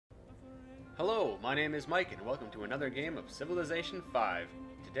Hello, my name is Mike and welcome to another game of Civilization 5.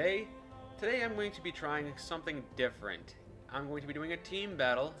 Today I'm going to be trying something different. I'm going to be doing a team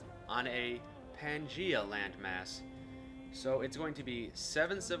battle on a Pangea landmass. So it's going to be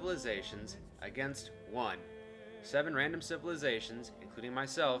 7 civilizations against 1. 7 random civilizations, including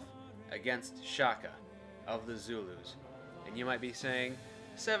myself, against Shaka of the Zulus. And you might be saying,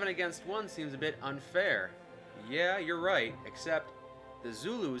 7 against 1 seems a bit unfair. Yeah, you're right, except the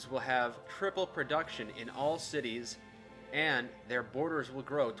Zulus will have triple production in all cities, and their borders will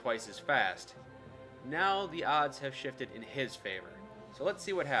grow twice as fast. Now the odds have shifted in his favor. So let's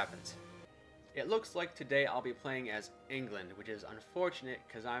see what happens. It looks like today I'll be playing as England, which is unfortunate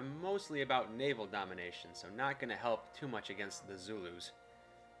because I'm mostly about naval domination, so not going to help too much against the Zulus.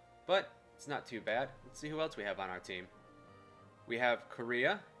 But it's not too bad. Let's see who else we have on our team. We have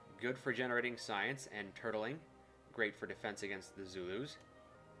Korea, good for generating science and turtling, great for defense against the Zulus.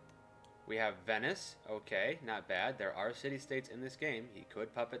 We have Venice, okay, not bad. There are city-states in this game. He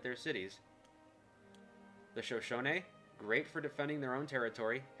could puppet their cities. The Shoshone, great for defending their own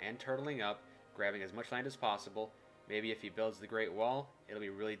territory and turtling up, grabbing as much land as possible. Maybe if he builds the Great Wall, it'll be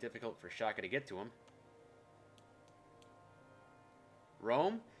really difficult for Shaka to get to him.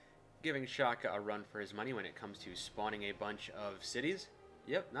 Rome, giving Shaka a run for his money when it comes to spawning a bunch of cities.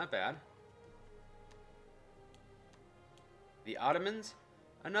 Yep, not bad. The Ottomans,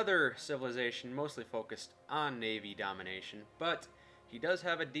 another civilization mostly focused on navy domination, but he does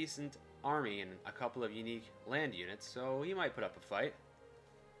have a decent army and a couple of unique land units, so he might put up a fight.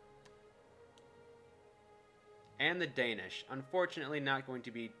 And the Danish, unfortunately not going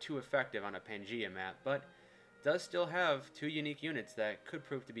to be too effective on a Pangea map, but does still have 2 unique units that could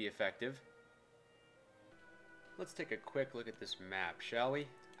prove to be effective. Let's take a quick look at this map, shall we?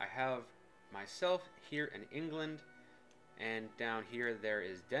 I have myself here in England, and down here there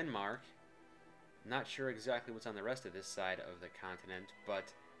is Denmark. Not sure exactly what's on the rest of this side of the continent,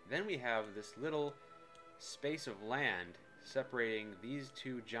 but then we have this little space of land separating these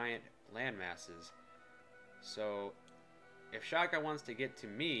 2 giant land masses. So if Shaka wants to get to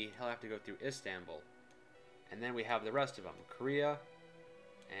me, he'll have to go through Istanbul. And then we have the rest of them, Korea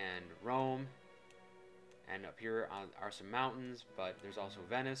and Rome, and up here are some mountains, but there's also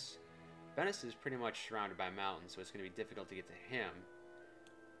Venice. Venice is pretty much surrounded by mountains, so it's going to be difficult to get to him.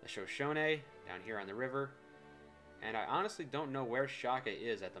 The Shoshone, down here on the river. And I honestly don't know where Shaka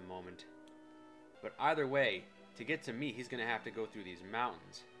is at the moment. But either way, to get to me, he's going to have to go through these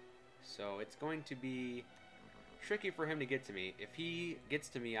mountains. So it's going to be tricky for him to get to me. If he gets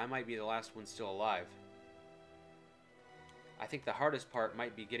to me, I might be the last one still alive. I think the hardest part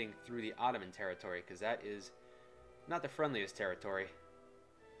might be getting through the Ottoman territory, because that is not the friendliest territory.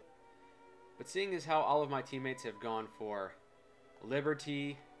 But seeing as how all of my teammates have gone for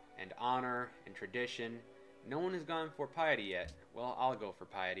liberty and honor and tradition, no one has gone for piety yet. Well, I'll go for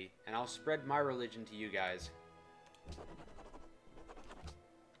piety, and I'll spread my religion to you guys.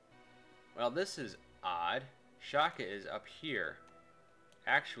 Well, this is odd. Shaka is up here,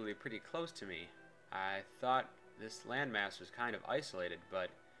 actually pretty close to me. I thought this landmass was kind of isolated, but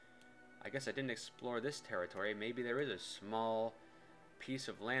I guess I didn't explore this territory. Maybe there is a small piece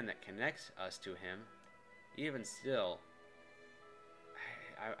of land that connects us to him. Even still,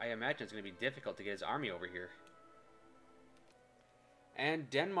 I imagine it's going to be difficult to get his army over here. And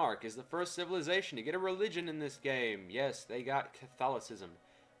Denmark is the first civilization to get a religion in this game. Yes, they got Catholicism.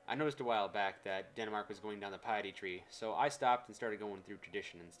 I noticed a while back that Denmark was going down the piety tree, so I stopped and started going through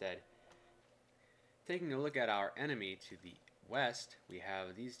tradition instead. Taking a look at our enemy to the west, we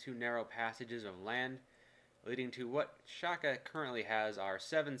have these 2 narrow passages of land leading to what Shaka currently has are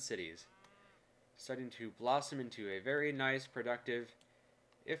 7 cities, starting to blossom into a very nice, productive,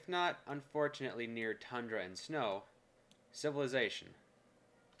 if not unfortunately near tundra and snow, civilization.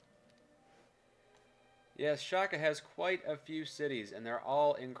 Yes, Shaka has quite a few cities, and they're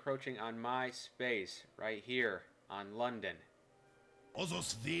all encroaching on my space right here on London.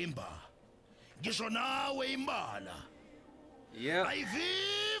 Yep.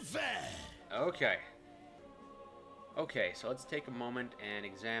 Okay, so let's take a moment and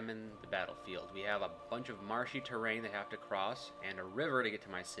examine the battlefield. We have a bunch of marshy terrain they have to cross, and a river to get to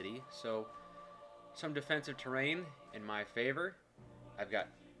my city, so some defensive terrain in my favor. I've got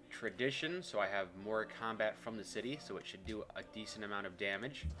tradition, so I have more combat from the city, so it should do a decent amount of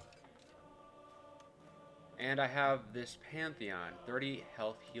damage. And I have this Pantheon, 30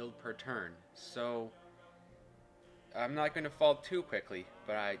 health healed per turn, so I'm not going to fall too quickly,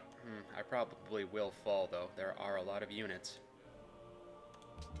 but I probably will fall though. There are a lot of units.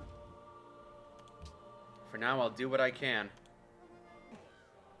 For now, I'll do what I can.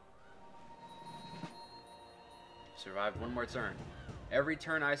 Survive one more turn. Every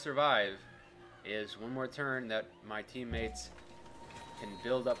turn I survive is one more turn that my teammates can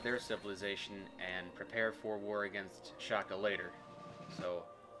build up their civilization and prepare for war against Shaka later. So,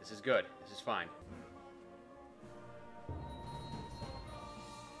 this is good. This is fine.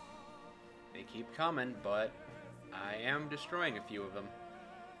 They keep coming, but I am destroying a few of them.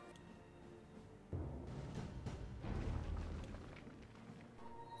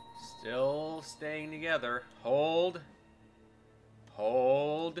 Still staying together. Hold.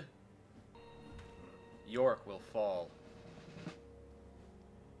 Hold. York will fall.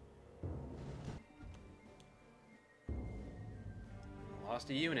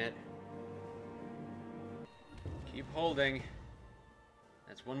 Lost a unit. Keep holding.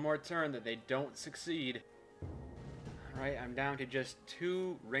 That's one more turn that they don't succeed. Alright, I'm down to just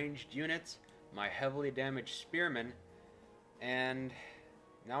 2 ranged units, my heavily damaged spearmen, and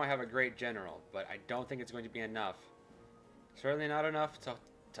now I have a great general, but I don't think it's going to be enough. Certainly not enough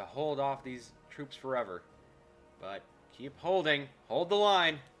to hold off these troops forever. But keep holding. Hold the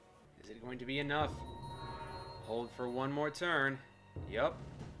line. Is it going to be enough? Hold for one more turn. Yup.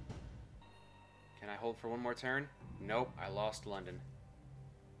 Can I hold for one more turn? Nope, I lost London.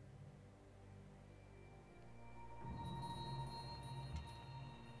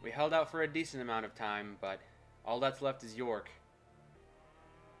 We held out for a decent amount of time, but all that's left is York.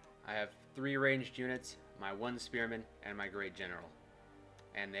 I have 3 ranged units, my 1 spearman, and my great general.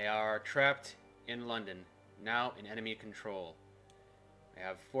 And they are trapped in London, now in enemy control. I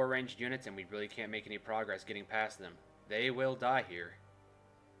have 4 ranged units, and we really can't make any progress getting past them. They will die here.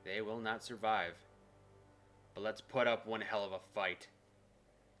 They will not survive. But let's put up one hell of a fight.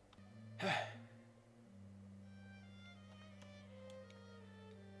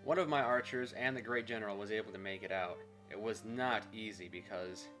 One of my archers and the great general was able to make it out. It was not easy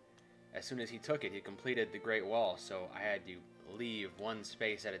because as soon as he took it, he completed the Great Wall, so I had to leave 1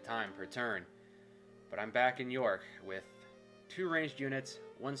 space at a time per turn. But I'm back in York with 2 ranged units,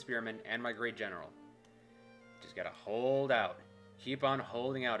 1 spearman, and my great general. Just gotta hold out. Keep on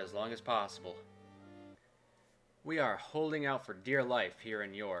holding out as long as possible. We are holding out for dear life here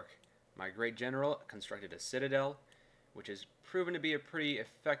in York. My great general constructed a citadel, which has proven to be a pretty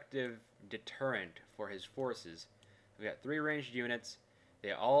effective deterrent for his forces. We've got 3 ranged units.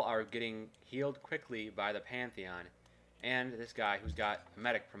 They all are getting healed quickly by the Pantheon, and this guy who's got a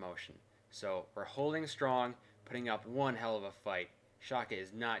medic promotion. So we're holding strong, putting up one hell of a fight. Shaka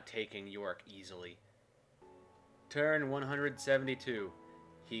is not taking York easily. Turn 172.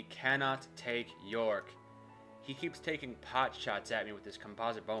 He cannot take York. He keeps taking pot shots at me with his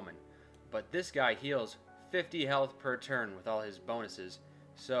composite bowman, but this guy heals 50 health per turn with all his bonuses,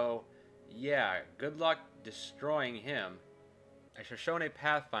 so yeah, good luck destroying him. A Shoshone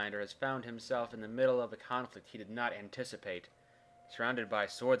Pathfinder has found himself in the middle of a conflict he did not anticipate, surrounded by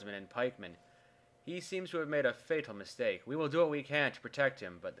swordsmen and pikemen. He seems to have made a fatal mistake. We will do what we can to protect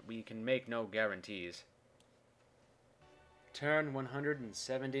him, but we can make no guarantees. Turn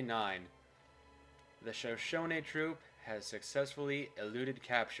 179. The Shoshone troop has successfully eluded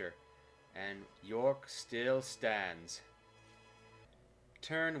capture, and York still stands.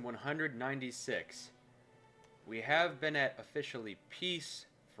 Turn 196. We have been at officially peace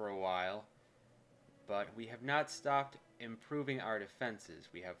for a while, but we have not stopped improving our defenses.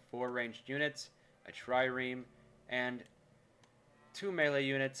 We have 4 ranged units, a trireme, and 2 melee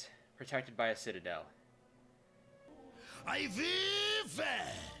units protected by a citadel.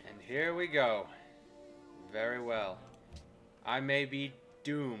 And here we go. Very well. I may be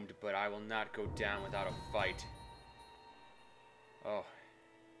doomed, but I will not go down without a fight. Oh.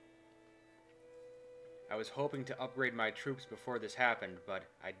 I was hoping to upgrade my troops before this happened, but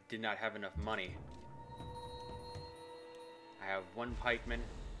I did not have enough money. I have 1 pikeman,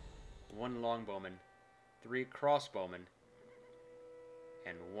 1 longbowman, 3 crossbowmen,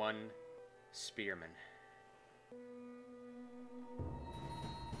 and 1 spearman.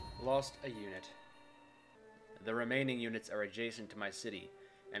 Lost a unit. The remaining units are adjacent to my city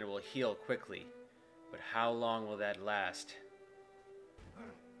and will heal quickly, but how long will that last?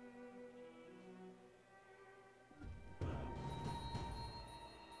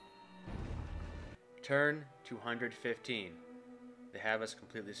 Turn 215. They have us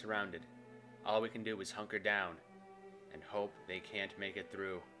completely surrounded. All we can do is hunker down and hope they can't make it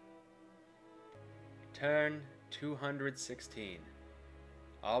through. Turn 216.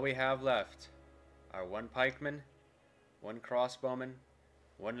 All we have left are 1 pikeman, 1 crossbowman,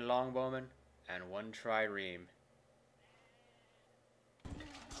 1 longbowman, and 1 trireme.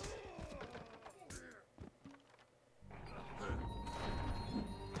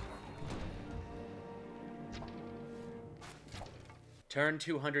 Turn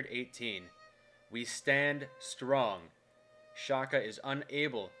 218. We stand strong. Shaka is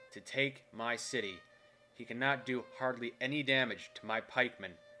unable to take my city. He cannot do hardly any damage to my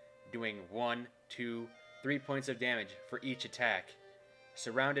pikemen, doing 1, 2, 3 points of damage for each attack.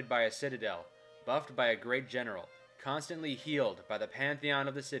 Surrounded by a citadel, buffed by a great general, constantly healed by the pantheon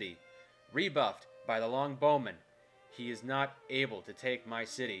of the city, rebuffed by the longbowmen, he is not able to take my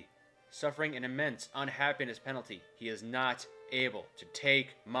city. Suffering an immense unhappiness penalty, he is not able to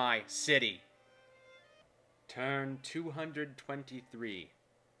take my city. Turn 223.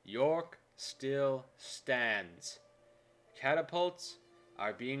 York still stands. Catapults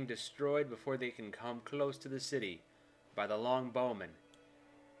are being destroyed before they can come close to the city by the longbowmen.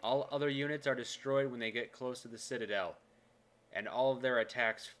 All other units are destroyed when they get close to the citadel, and all of their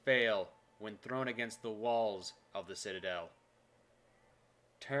attacks fail when thrown against the walls of the citadel.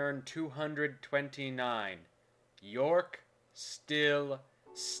 Turn 229. York still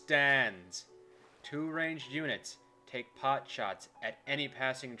stands. 2 ranged units take pot shots at any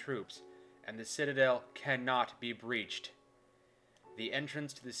passing troops, and the citadel cannot be breached. The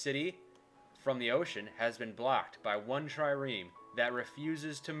entrance to the city from the ocean has been blocked by 1 trireme that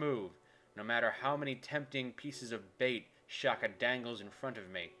refuses to move, no matter how many tempting pieces of bait Shaka dangles in front of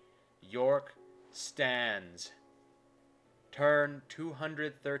me. York stands. Turn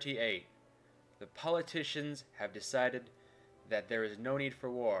 238. The politicians have decided that there is no need for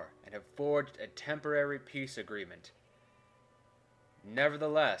war and have forged a temporary peace agreement.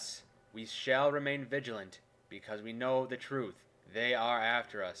 Nevertheless, we shall remain vigilant because we know the truth. They are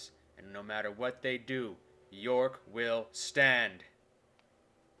after us, and no matter what they do, York will stand.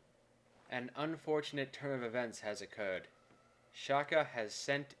 An unfortunate turn of events has occurred. Shaka has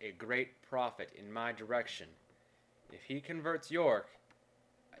sent a great prophet in my direction. If he converts York,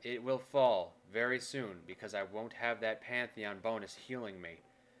 it will fall very soon because I won't have that Pantheon bonus healing me.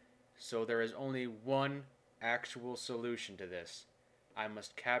 So there is only one actual solution to this. I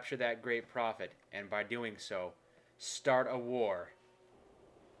must capture that great prophet, and by doing so, start a war.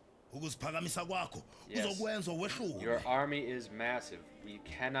 Yes. Your army is massive. We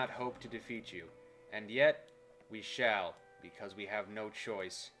cannot hope to defeat you. And yet, we shall, because we have no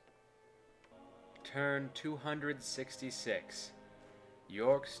choice. Turn 266.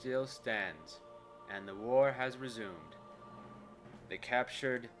 York still stands, and the war has resumed. The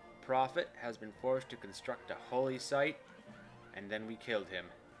captured prophet has been forced to construct a holy site, and then we killed him.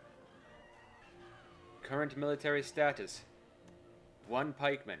 Current military status: 1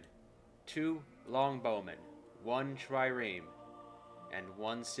 pikeman, 2 longbowmen, 1 trireme, and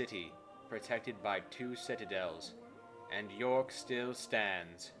 1 city protected by 2 citadels, and York still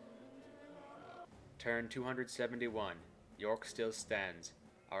stands. Turn 271. York still stands.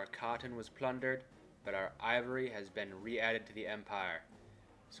 Our cotton was plundered, but our ivory has been re-added to the empire.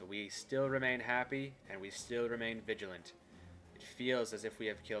 So we still remain happy, and we still remain vigilant. It feels as if we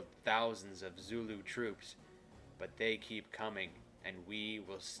have killed thousands of Zulu troops, but they keep coming, and we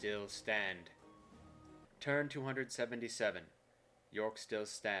will still stand. Turn 277. York still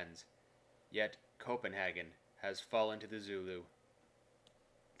stands, yet Copenhagen has fallen to the Zulu.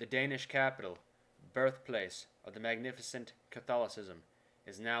 The Danish capital, birthplace of the magnificent Catholicism,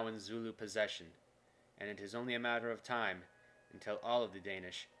 is now in Zulu possession, and it is only a matter of time until all of the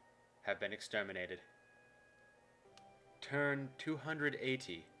Danish have been exterminated. Turn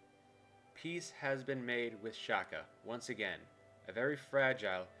 280. Peace has been made with Shaka once again, a very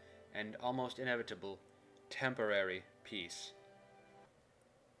fragile and almost inevitable temporary peace.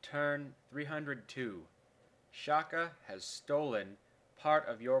 Turn 302. Shaka has stolen part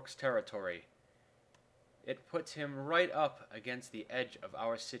of York's territory. It puts him right up against the edge of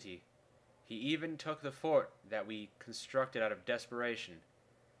our city. He even took the fort that we constructed out of desperation.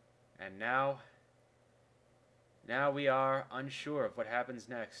 And now we are unsure of what happens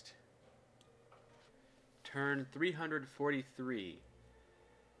next. Turn 343.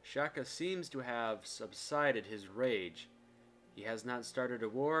 Shaka seems to have subsided his rage. He has not started a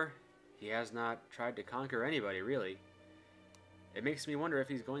war. He has not tried to conquer anybody, really. It makes me wonder if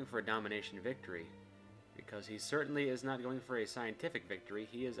he's going for a domination victory, because he certainly is not going for a scientific victory.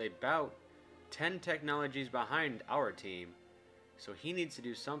 He is about 10 technologies behind our team, so he needs to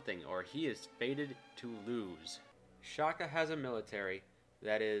do something or he is fated to lose. Shaka has a military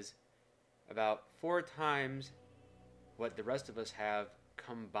that is about 4 times what the rest of us have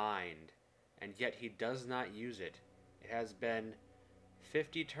combined, and yet he does not use it. It has been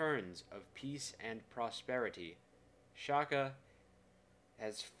 50 turns of peace and prosperity. Shaka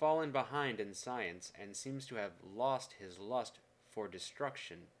has fallen behind in science and seems to have lost his lust for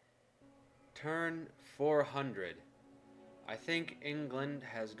destruction. Turn 400. I think England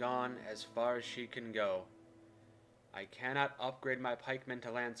has gone as far as she can go. I cannot upgrade my pikemen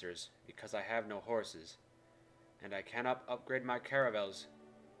to lancers because I have no horses, and I cannot upgrade my caravels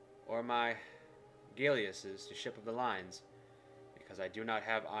or my galleasses to ship of the lines because I do not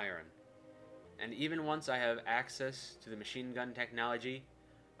have iron. And even once I have access to the machine gun technology,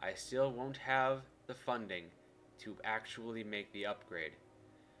 I still won't have the funding to actually make the upgrade.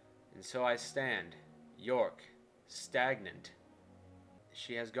 And so I stand, York, stagnant.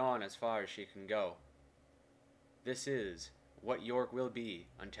 She has gone as far as she can go. This is what York will be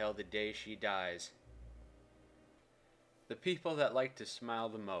until the day she dies. The people that like to smile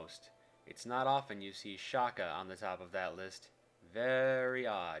the most. It's not often you see Shaka on the top of that list. Very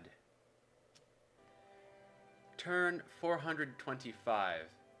odd. Turn 425.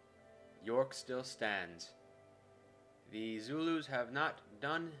 York still stands. The Zulus have not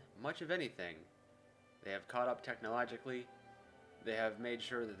done much of anything. They have caught up technologically. They have made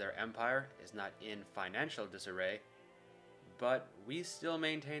sure that their empire is not in financial disarray, but we still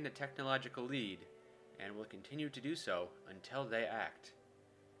maintain a technological lead and will continue to do so until they act.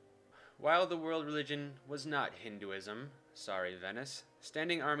 While the world religion was not Hinduism, sorry Venice,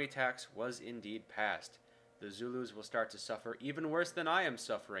 standing army tax was indeed passed. The Zulus will start to suffer even worse than I am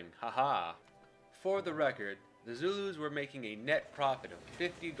suffering, haha. For the record, the Zulus were making a net profit of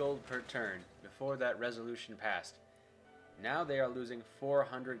 50 gold per turn before that resolution passed. Now they are losing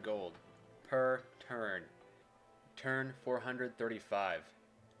 400 gold per turn. Turn 435.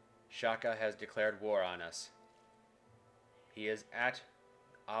 Shaka has declared war on us. He is at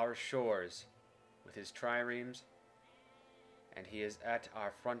our shores with his triremes, and he is at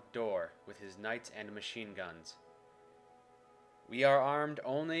our front door with his knights and machine guns. We are armed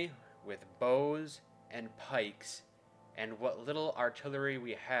only with bows and pikes and what little artillery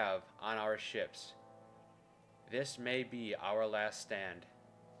we have on our ships. This may be our last stand.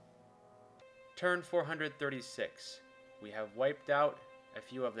 Turn 436. We have wiped out a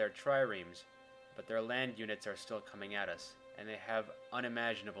few of their triremes, but their land units are still coming at us, and they have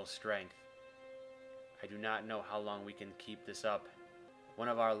unimaginable strength. I do not know how long we can keep this up. One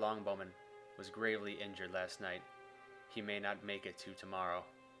of our longbowmen was gravely injured last night. He may not make it to tomorrow.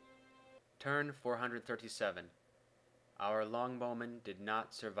 Turn 437. Our longbowmen did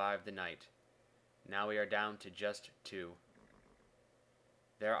not survive the night. Now we are down to just 2.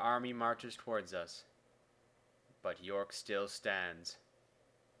 Their army marches towards us, but York still stands.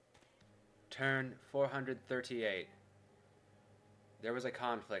 Turn 438. There was a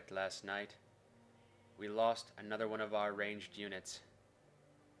conflict last night. We lost another one of our ranged units.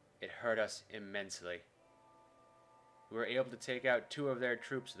 It hurt us immensely. We were able to take out 2 of their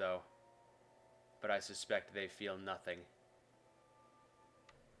troops though, but I suspect they feel nothing.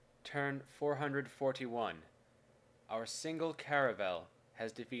 Turn 441. Our single caravel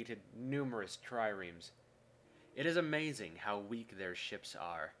has defeated numerous triremes. It is amazing how weak their ships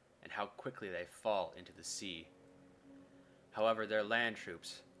are, and how quickly they fall into the sea. However, their land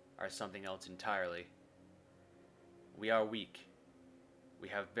troops are something else entirely. We are weak. We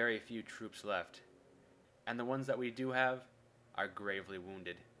have very few troops left, and the ones that we do have are gravely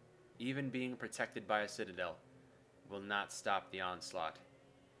wounded. Even being protected by a citadel will not stop the onslaught.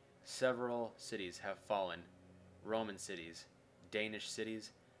 Several cities have fallen, Roman cities, Danish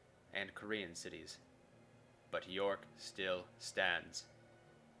cities, and Korean cities, but York still stands.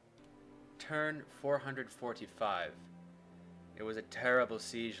 Turn 445. It was a terrible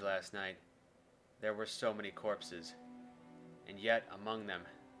siege last night. There were so many corpses, and yet among them,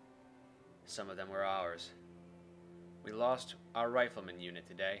 some of them were ours. We lost our rifleman unit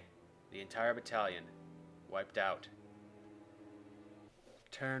today, the entire battalion, wiped out.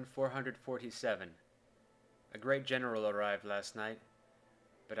 Turn 447. A great general arrived last night,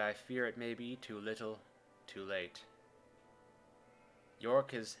 but I fear it may be too little, too late.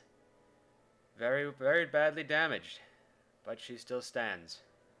 York is very, very badly damaged, but she still stands.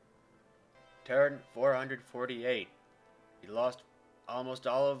 Turn 448. We lost almost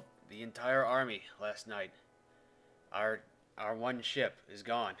all of the entire army last night. Our one ship is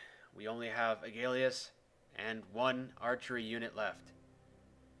gone. We only have a galleass and 1 archery unit left.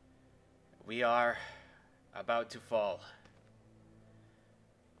 We are about to fall.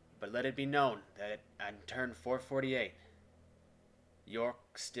 But let it be known that on turn 448,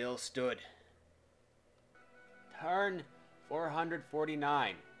 York still stood. Turn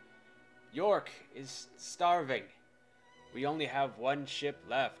 449. York is starving. We only have 1 ship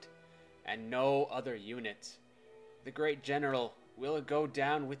left, and no other units. The great general will go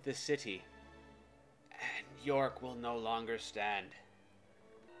down with the city, and York will no longer stand.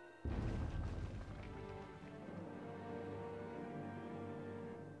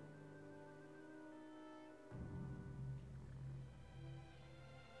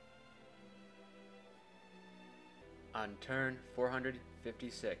 On turn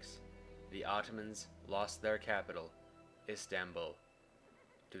 456, the Ottomans lost their capital, Istanbul,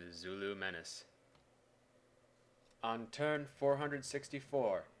 to the Zulu menace. On turn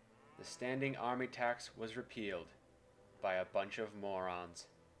 464, the standing army tax was repealed by a bunch of morons.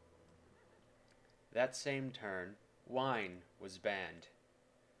 That same turn, wine was banned.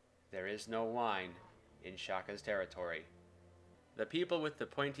 There is no wine in Shaka's territory. The people with the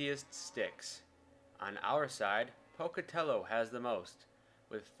pointiest sticks. On our side, Pocatello has the most,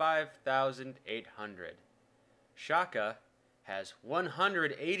 with 5,800. Shaka has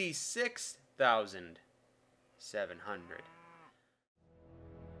 186,700.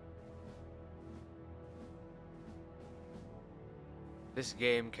 This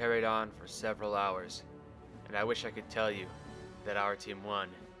game carried on for several hours, and I wish I could tell you that our team won.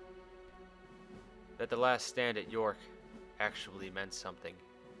 That the last stand at York actually meant something,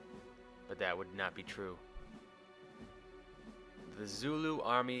 but that would not be true. The Zulu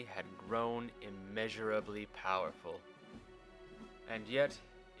army had grown immeasurably powerful, and yet,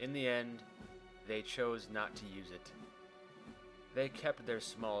 in the end, they chose not to use it. They kept their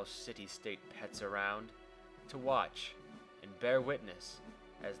small city-state pets around to watch and bear witness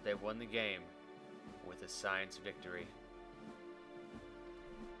as they won the game with a science victory.